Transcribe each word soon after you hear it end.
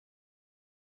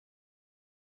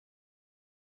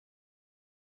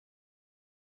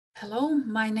Hello,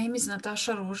 my name is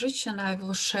Nataša Ružić and I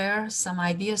will share some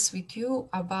ideas with you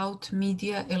about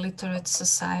media illiterate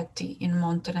society in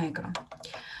Montenegro.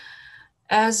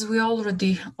 As we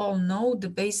already all know, the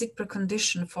basic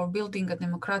precondition for building a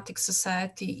democratic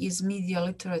society is media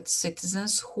literate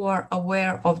citizens who are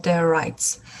aware of their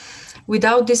rights.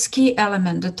 Without this key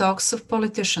element, the talks of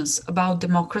politicians about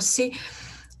democracy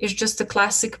is just a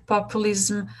classic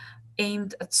populism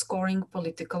aimed at scoring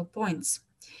political points.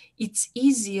 It's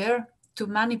easier to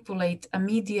manipulate a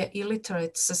media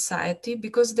illiterate society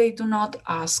because they do not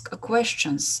ask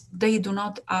questions. They do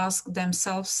not ask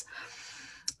themselves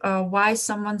why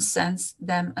someone sends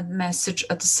them a message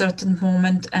at a certain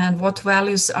moment and what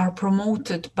values are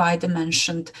promoted by the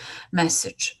mentioned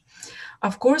message.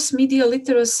 Of course, media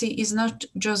literacy is not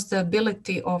just the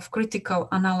ability of critical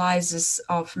analysis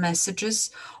of messages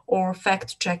or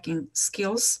fact-checking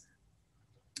skills,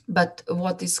 but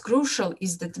what is crucial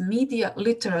is that the media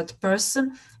literate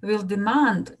person will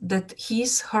demand that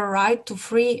her right to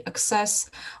free access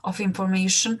of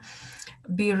information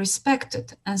be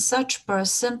respected, and such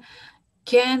person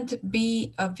can't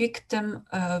be a victim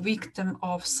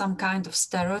of some kind of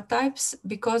stereotypes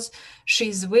because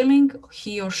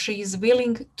he or she is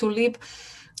willing to live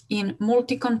in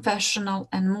multi-confessional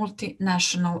and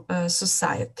multinational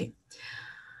society.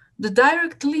 The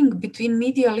direct link between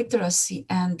media literacy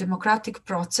and democratic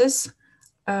process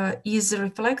is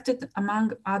reflected,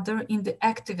 among other, in the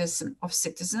activism of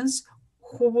citizens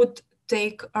who would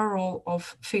take a role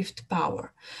of fifth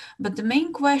power. But the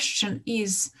main question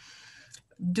is,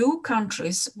 do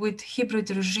countries with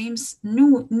hybrid regimes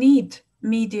need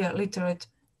media literate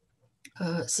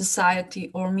society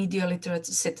or media literate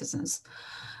citizens?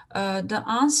 The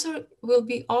answer will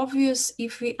be obvious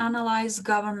if we analyze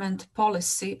government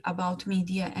policy about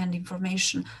media and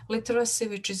information literacy,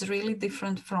 which is really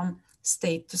different from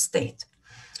state to state.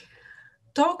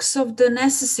 Talks of the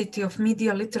necessity of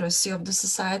media literacy of the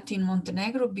society in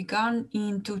Montenegro began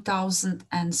in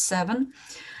 2007,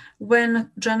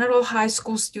 when general high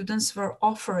school students were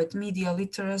offered media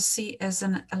literacy as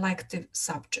an elective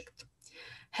subject.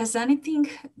 Has anything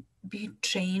been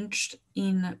changed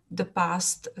in the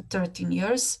past 13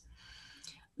 years?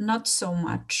 Not so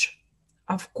much.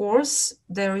 Of course,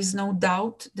 there is no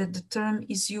doubt that the term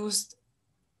is used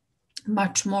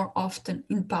much more often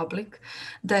in public,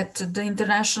 that the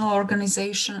international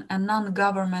organization and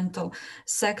non-governmental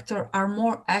sector are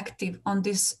more active on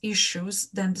these issues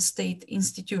than the state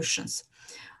institutions.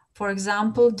 For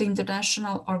example, the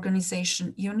international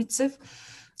organization UNICEF,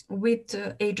 with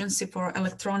the Agency for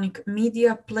Electronic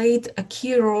Media, played a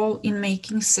key role in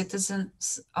making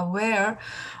citizens aware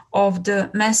of the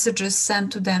messages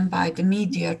sent to them by the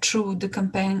media through the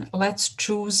campaign "Let's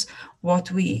Choose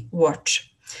What We Watch."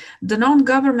 The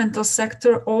non-governmental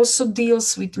sector also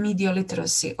deals with media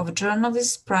literacy of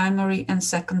journalists, primary and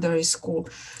secondary school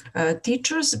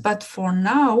teachers, but for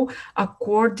now,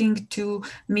 according to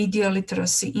Media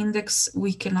Literacy Index,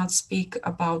 we cannot speak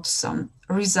about some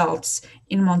results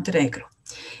in Montenegro.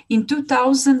 In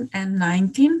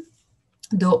 2019,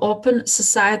 the Open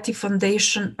Society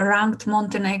Foundation ranked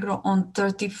Montenegro on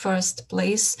 31st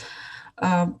place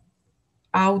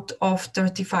out of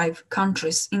 35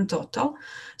 countries in total.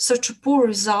 Such poor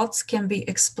results can be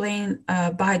explained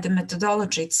by the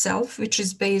methodology itself, which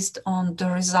is based on the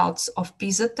results of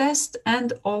PISA test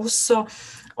and also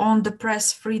on the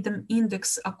Press Freedom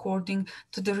Index according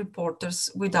to the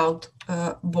Reporters Without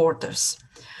Borders.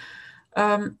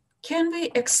 Can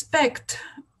we expect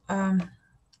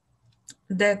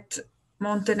that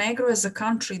Montenegro as a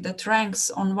country that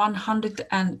ranks on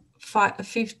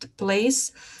 105th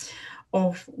place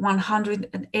of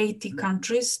 180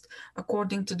 countries,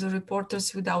 according to the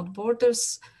Reporters Without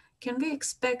Borders, can we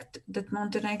expect that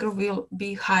Montenegro will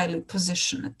be highly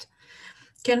positioned?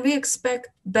 Can we expect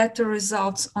better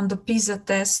results on the PISA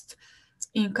test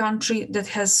in a country that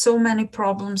has so many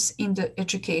problems in the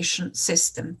education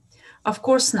system? Of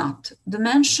course not. The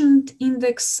mentioned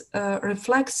index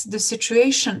reflects the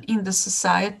situation in the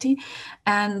society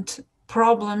and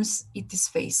problems it is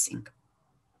facing.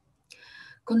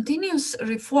 Continuous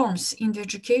reforms in the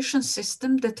education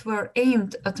system that were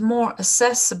aimed at more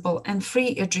accessible and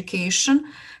free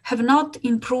education have not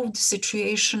improved the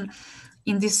situation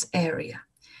in this area.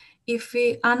 If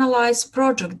we analyze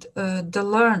project the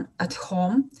Learn at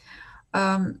Home,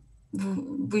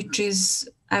 which is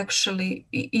actually,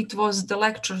 it was the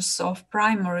lectures of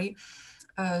primary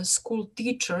school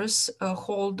teachers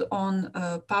hold on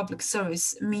public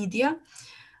service media,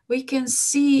 we can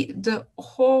see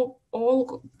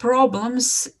all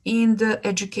problems in the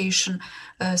education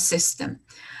system.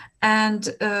 and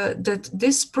that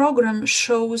this program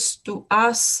shows to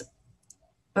us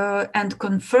and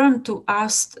confirm to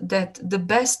us that the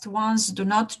best ones do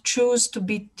not choose to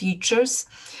be teachers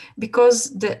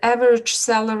because the average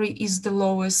salary is the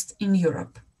lowest in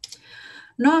Europe.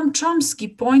 Noam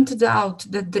Chomsky pointed out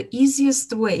that the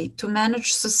easiest way to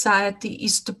manage society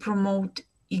is to promote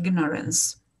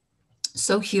ignorance.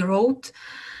 So he wrote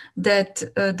that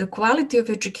the quality of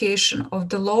education of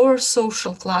the lower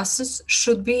social classes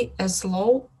should be as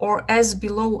low or as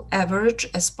below average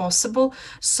as possible,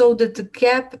 so that the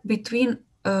gap between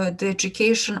the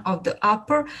education of the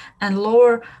upper and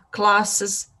lower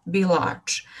classes be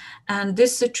large. And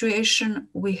this situation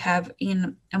we have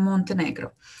in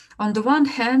Montenegro. On the one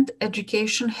hand,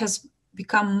 education has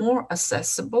become more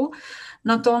accessible,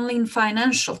 not only in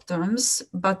financial terms,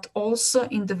 but also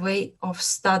in the way of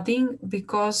studying,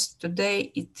 because today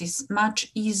it is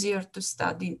much easier to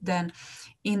study than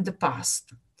in the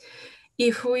past.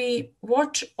 If we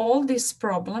watch all this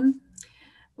problem,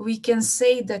 we can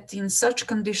say that in such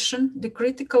condition, the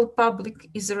critical public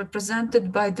is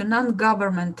represented by the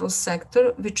non-governmental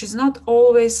sector, which is not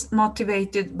always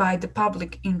motivated by the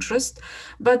public interest,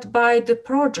 but by the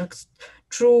projects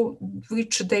through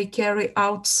which they carry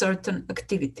out certain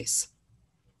activities.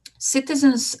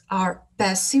 Citizens are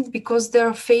passive because they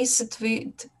are faced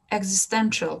with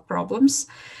existential problems.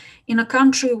 In a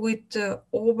country with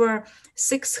over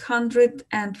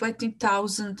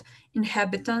 620,000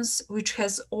 inhabitants, which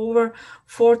has over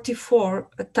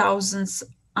 44,000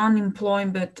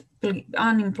 unemployment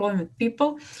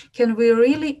people, can we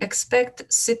really expect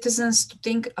citizens to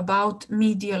think about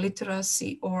media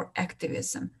literacy or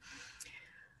activism?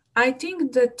 I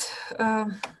think that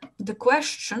the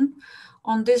question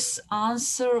on this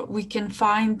answer we can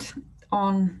find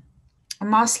on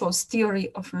Maslow's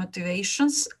theory of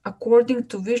motivations, according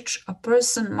to which a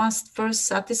person must first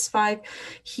satisfy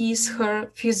her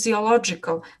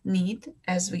physiological need,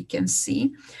 as we can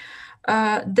see,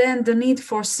 then the need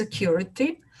for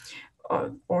security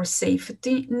or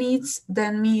safety needs,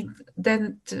 then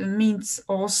means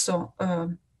also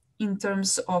in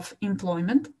terms of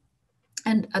employment.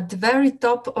 And at the very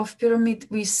top of pyramid,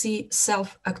 we see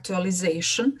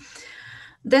self-actualization.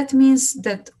 That means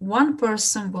that one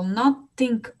person will not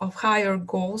think of higher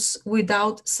goals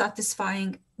without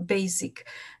satisfying basic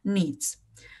needs.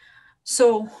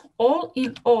 So all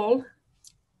in all,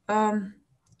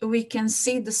 we can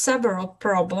see the several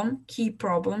key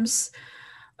problems,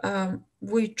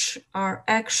 which are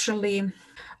actually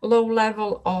low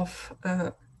level of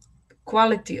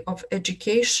quality of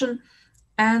education,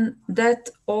 and that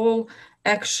all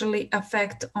actually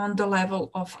affect on the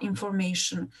level of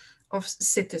information of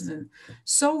citizen.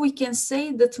 So we can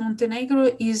say that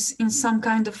Montenegro is in some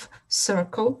kind of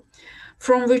circle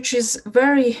from which is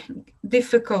very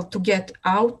difficult to get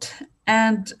out,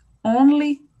 and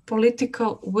only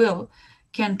political will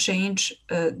can change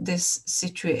this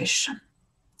situation.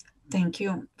 Thank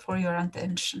you for your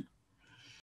attention.